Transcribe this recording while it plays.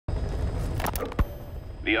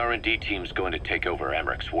The R&D team's going to take over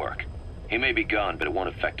Emmerich's work. He may be gone, but it won't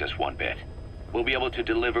affect us one bit. We'll be able to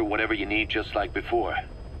deliver whatever you need just like before.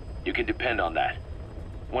 You can depend on that.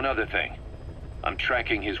 One other thing. I'm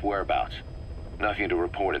tracking his whereabouts. Nothing to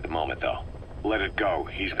report at the moment, though. Let it go.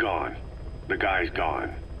 He's gone. The guy's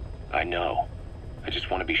gone. I know. I just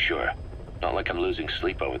want to be sure. Not like I'm losing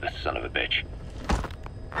sleep over this son of a bitch.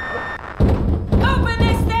 Open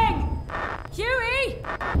this thing! Huey!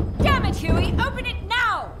 Damn it, Huey! Open it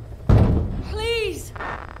now! Please!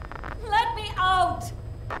 Let me out!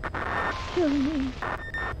 Kill me.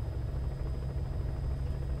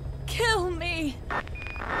 Kill me!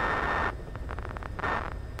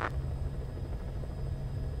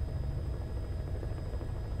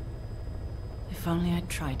 If only I'd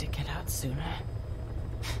tried to get out sooner.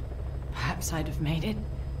 Perhaps I'd have made it.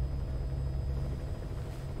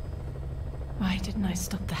 Why didn't I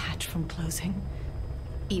stop the hatch from closing?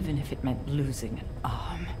 Even if it meant losing an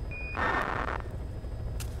arm.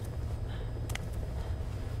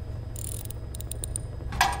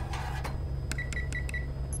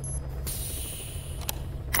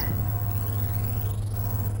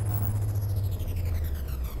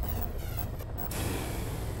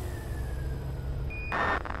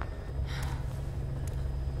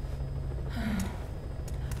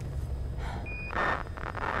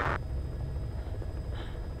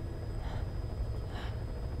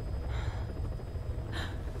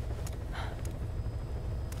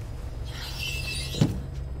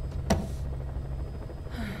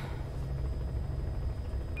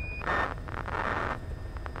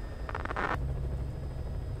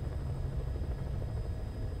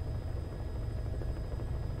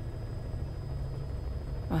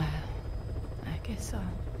 Well, I guess I'll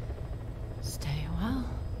stay a while.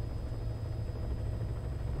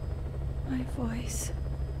 My voice,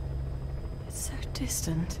 it's so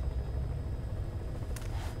distant.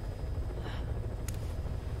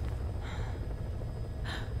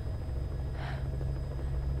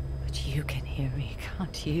 But you can hear me,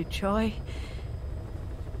 can't you, Joy?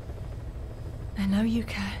 I know you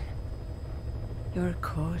can. You're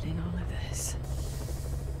recording all of this.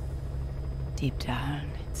 Deep down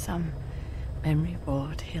in some memory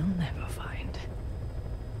board he'll never find.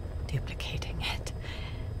 Duplicating it.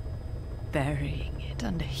 Burying it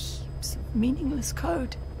under heaps of meaningless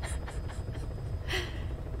code.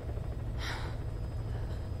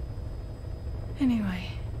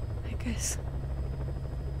 Anyway, I guess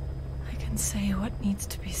I can say what needs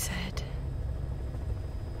to be said.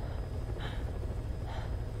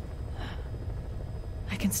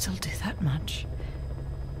 I can still do that much.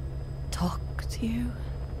 Talk to you.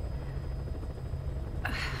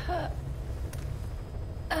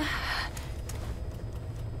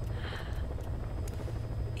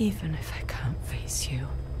 Even if I can't face you.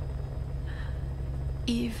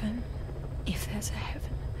 Even if there's a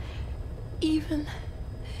heaven. Even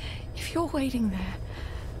if you're waiting there.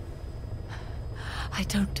 I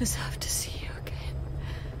don't deserve to see you again.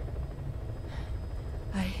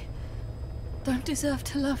 I don't deserve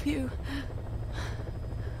to love you.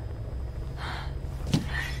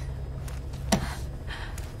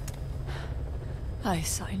 I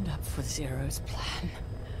signed up for Zero's plan.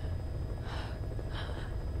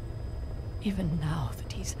 Even now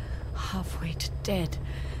that he's halfway to dead,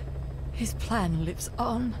 his plan lives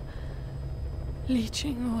on,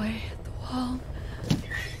 leeching away at the world.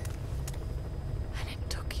 And it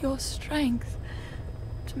took your strength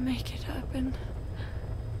to make it happen.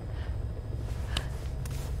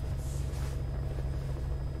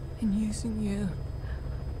 In using you,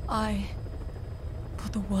 I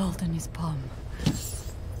put the world in his palm.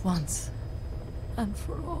 Once and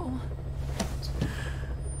for all.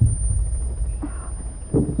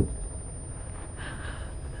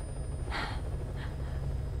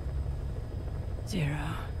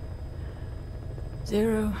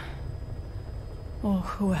 Zero, or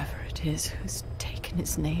whoever it is who's taken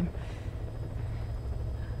his name.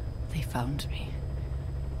 They found me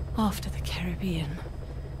after the Caribbean.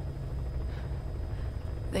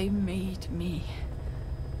 They made me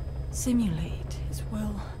simulate his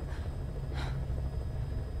will,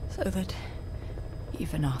 so that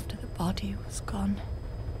even after the body was gone,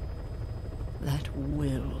 that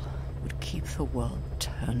will would keep the world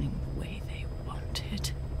turning the way they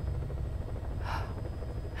wanted.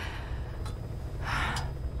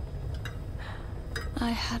 I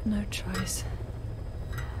had no choice.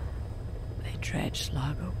 They dredged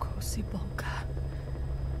Lago Corsibolca,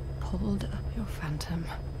 pulled up your phantom,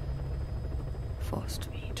 forced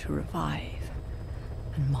me to revive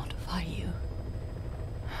and modify you.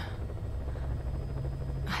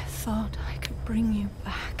 I thought I could bring you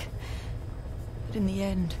back, But in the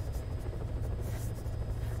end,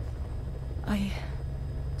 I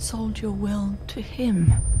sold your will to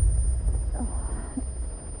him.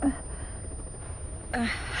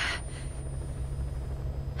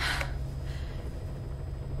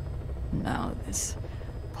 Now this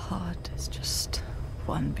part is just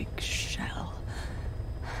one big shell.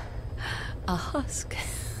 A husk.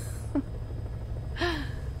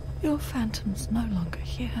 Your phantom's no longer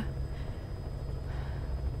here.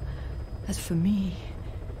 As for me,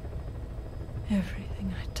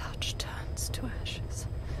 everything I touch turns to ashes.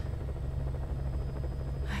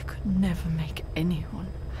 I could never make anyone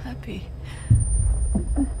happy.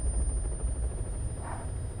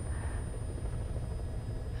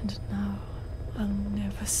 And now I'll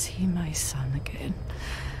never see my son again.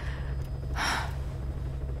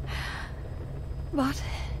 But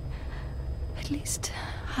at least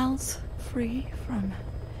Hal's free from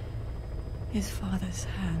his father's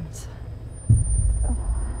hands.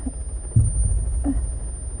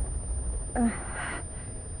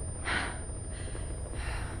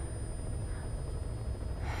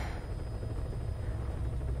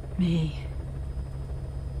 Me,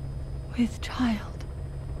 with child.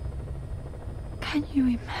 Can you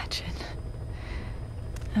imagine?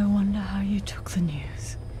 I wonder how you took the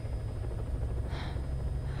news.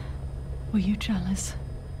 Were you jealous?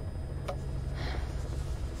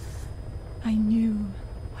 I knew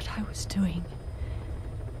what I was doing.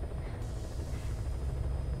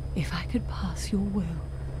 If I could pass your will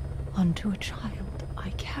onto a child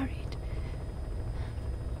I carried,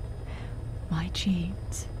 my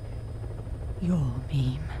genes, your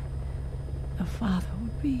meme, a father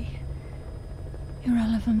would be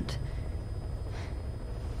irrelevant.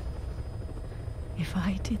 If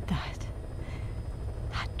I did that,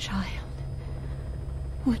 that child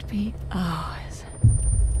would be ours.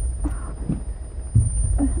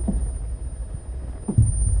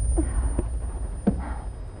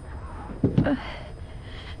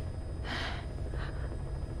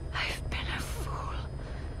 I've been a fool.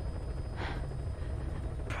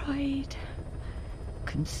 Pride,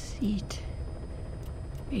 conceit,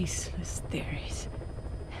 baseless theories.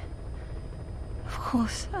 Of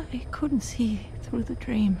course, I couldn't see through the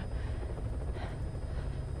dream.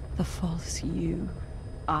 The false you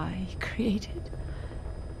I created.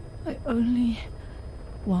 I only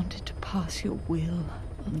wanted to pass your will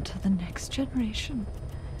on to the next generation.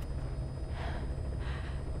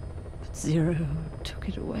 But Zero took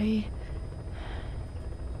it away.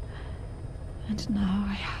 And now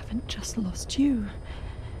I haven't just lost you.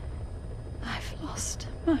 I've lost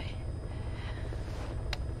my...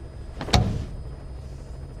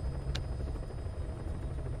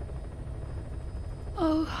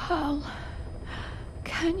 Oh, Hal,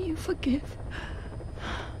 can you forgive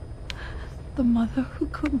the mother who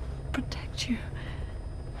couldn't protect you?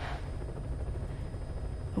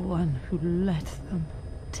 The one who let them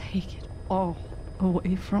take it all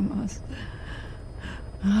away from us.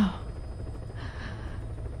 Oh.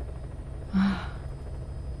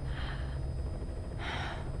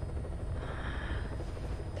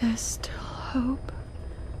 There's still hope.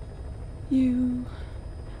 You,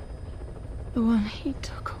 the one he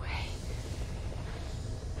took away.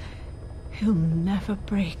 He'll never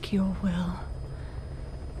break your will.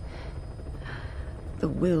 The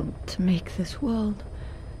will to make this world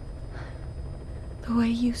the way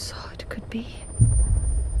you saw it could be.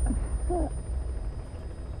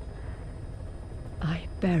 I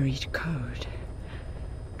buried code,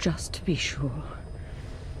 just to be sure.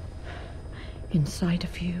 Inside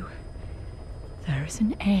of you, there is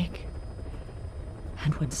an egg.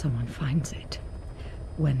 And when someone finds it,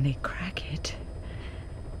 when they crack it,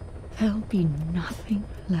 there'll be nothing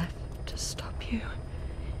left to stop you.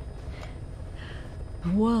 The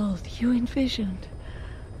world you envisioned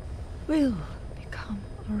will become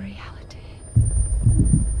a reality.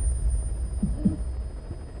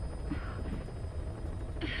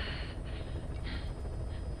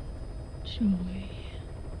 Joy.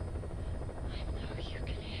 I know you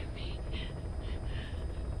can hear me.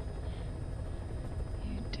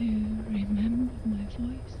 You do remember my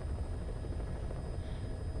voice,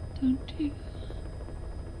 don't you?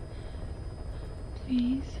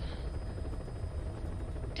 Please,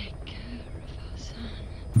 take care of our son.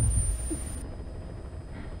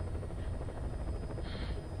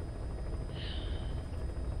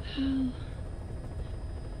 Hal,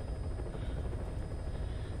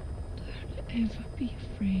 don't ever be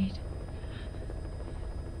afraid.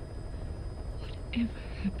 Whatever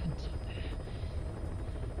happens up there,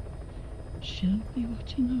 she'll be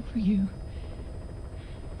watching over you.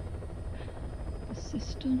 The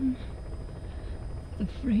system, the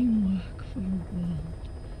framework for a world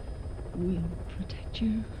will protect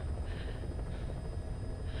you.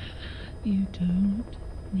 You don't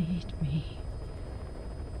need me.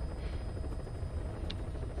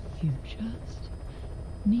 You just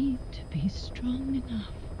need to be strong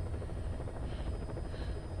enough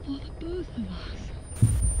for the both of us.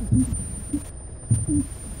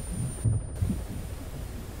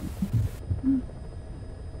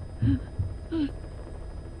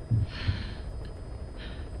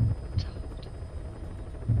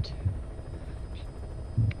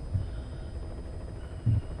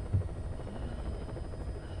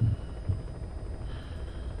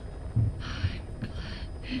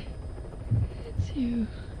 You.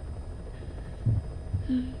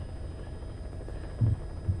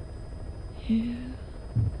 You.